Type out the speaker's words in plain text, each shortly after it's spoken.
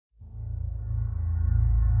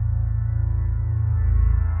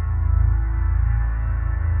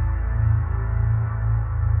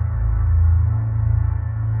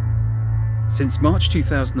Since March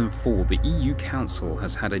 2004, the EU Council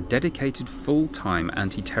has had a dedicated full-time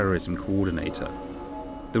anti-terrorism coordinator.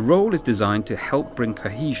 The role is designed to help bring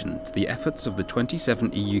cohesion to the efforts of the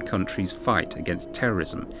 27 EU countries' fight against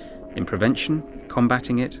terrorism, in prevention,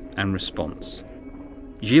 combating it and response.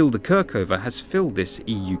 Gilles de Kerchove has filled this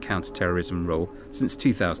EU counter-terrorism role since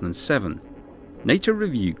 2007. Nato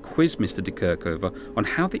Review quizzed Mr de Kerchove on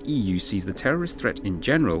how the EU sees the terrorist threat in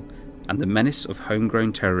general and the menace of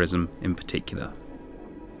homegrown terrorism in particular.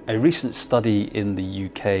 A recent study in the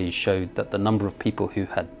UK showed that the number of people who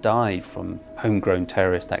had died from homegrown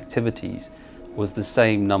terrorist activities was the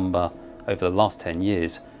same number over the last 10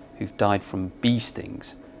 years who've died from bee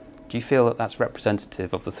stings. Do you feel that that's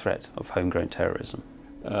representative of the threat of homegrown terrorism?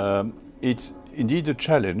 It's indeed a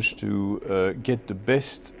challenge to get the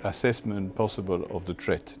best assessment possible of the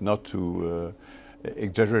threat, not to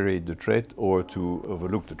exaggerate the threat or to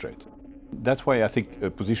overlook the threat. That's why I think a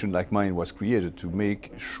position like mine was created, to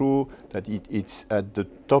make sure that it's at the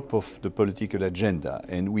top of the political agenda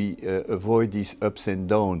and we avoid these ups and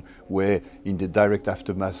downs where in the direct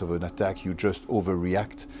aftermath of an attack you just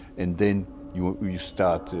overreact and then you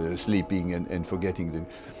start sleeping and forgetting the...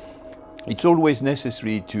 It's always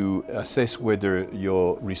necessary to assess whether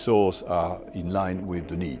your resources are in line with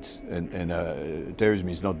the needs, and terrorism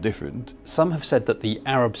is not different. Some have said that the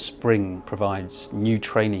Arab Spring provides new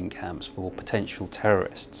training camps for potential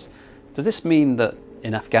terrorists. Does this mean that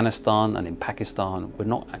in Afghanistan and in Pakistan we're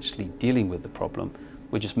not actually dealing with the problem,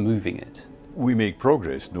 we're just moving it? We make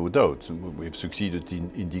progress, no doubt. We've succeeded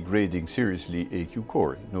in degrading seriously AQ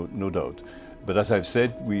core, no doubt. But as I've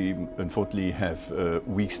said, we unfortunately have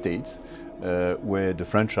weak states where the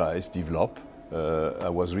franchise develop. I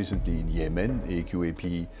was recently in Yemen.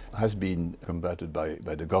 AQAP has been combated by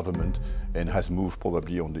the government and has moved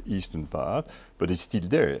probably on the eastern part, but it's still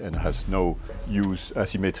there and has now used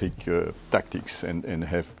asymmetric tactics and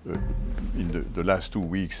have, in the last 2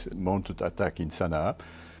 weeks, mounted attack in Sana'a.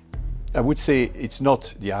 I would say it's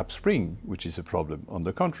not the Arab Spring which is a problem, on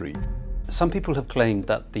the contrary. Some people have claimed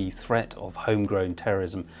that the threat of homegrown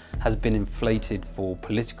terrorism has been inflated for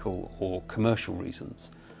political or commercial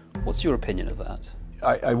reasons. What's your opinion of that?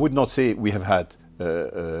 I would not say we have had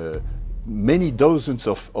many dozens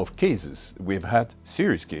of cases. We've had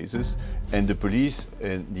serious cases, and the police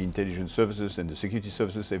and the intelligence services and the security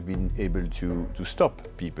services have been able to stop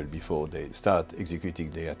people before they start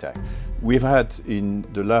executing their attack. We've had in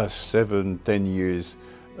the last 7-10 years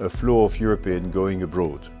a flow of Europeans going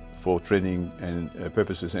abroad for training and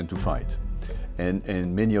purposes and to fight.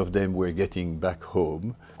 And many of them were getting back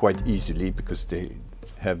home quite easily because they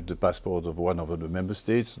have the passport of one of the member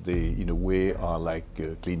states. They, in a way, are like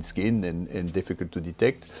clean skin and difficult to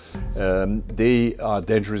detect. They are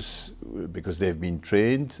dangerous because they've been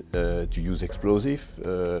trained to use explosive,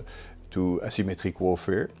 to asymmetric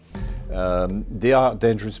warfare. They are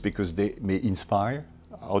dangerous because they may inspire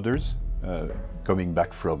others coming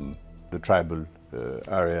back from the tribal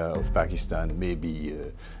area of Pakistan, maybe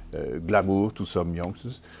glamour to some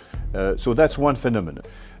youngsters. So that's one phenomenon.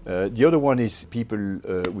 The other one is people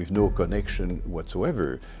with no connection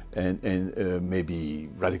whatsoever and maybe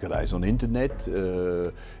radicalized on the internet.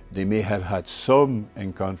 They may have had some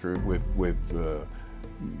encounter with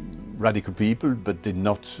radical people, but they're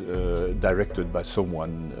not directed by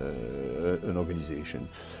someone, an organization.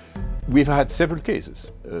 We've had several cases.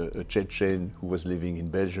 A Chechen who was living in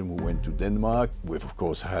Belgium who went to Denmark. We've of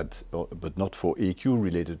course had, but not for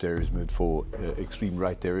AQ-related terrorism, but for extreme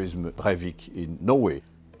right terrorism, Breivik in Norway.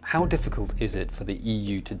 How difficult is it for the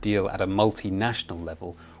EU to deal at a multinational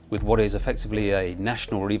level with what is effectively a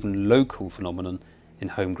national or even local phenomenon in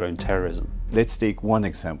homegrown terrorism? Let's take one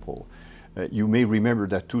example. You may remember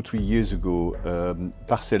that 2-3 years ago,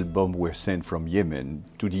 parcel bombs were sent from Yemen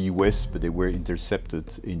to the US, but they were intercepted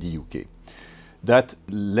in the UK. That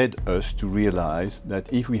led us to realize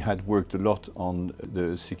that if we had worked a lot on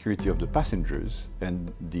the security of the passengers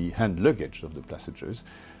and the hand luggage of the passengers,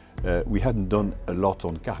 we hadn't done a lot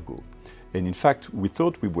on cargo. And in fact, we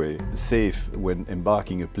thought we were safe when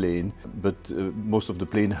embarking a plane, but most of the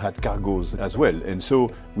plane had cargoes as well. And so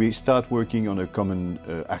we start working on a common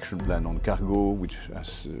action plan on cargo, which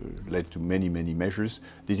has led to many, many measures.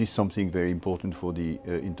 This is something very important for the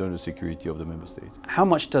internal security of the member states. How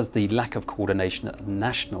much does the lack of coordination at the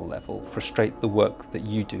national level frustrate the work that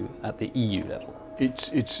you do at the EU level?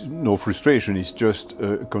 It's no frustration, it's just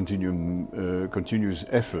a continuous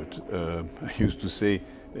effort. I used to say,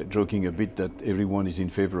 joking a bit that everyone is in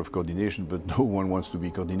favor of coordination, but no one wants to be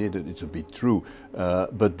coordinated. It's a bit true.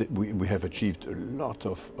 But we have achieved a lot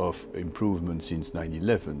of improvement since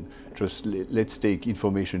 9/11. Just let's take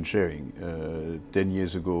information sharing. 10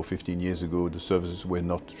 years ago, 15 years ago, the services were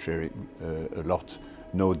not sharing a lot.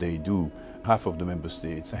 Now they do. Half of the member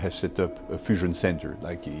states have set up a fusion center,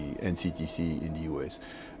 like the NCTC in the US,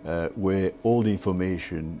 where all the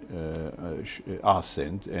information are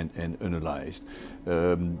sent and analyzed.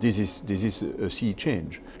 This is a sea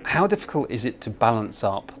change. How difficult is it to balance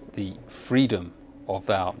up the freedom of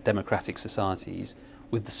our democratic societies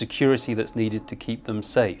with the security that's needed to keep them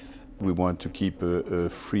safe? We want to keep a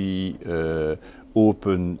free,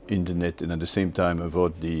 open internet, and at the same time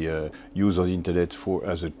avoid the use of the internet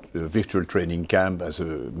as a virtual training camp, as a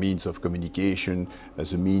means of communication,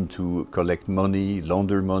 as a means to collect money,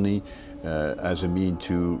 launder money, as a means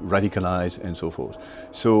to radicalize and so forth.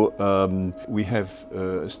 So we have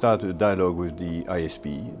started a dialogue with the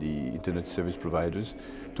ISP, the Internet Service Providers,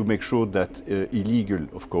 to make sure that illegal,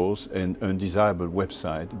 of course, and undesirable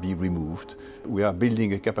websites be removed. We are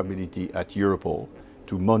building a capability at Europol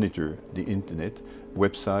to monitor the internet,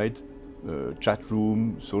 website, chat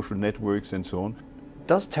room, social networks and so on.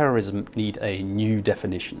 Does terrorism need a new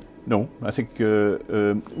definition? No, I think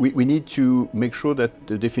we need to make sure that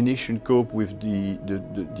the definition cope with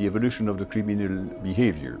the evolution of the criminal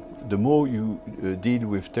behavior. The more you deal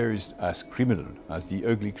with terrorists as criminal, as the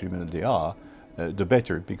ugly criminal they are, the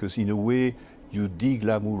better, because in a way you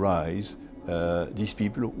de-glamourize these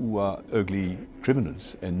people who are ugly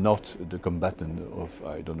criminals and not the combatant of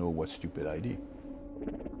I don't know what stupid idea.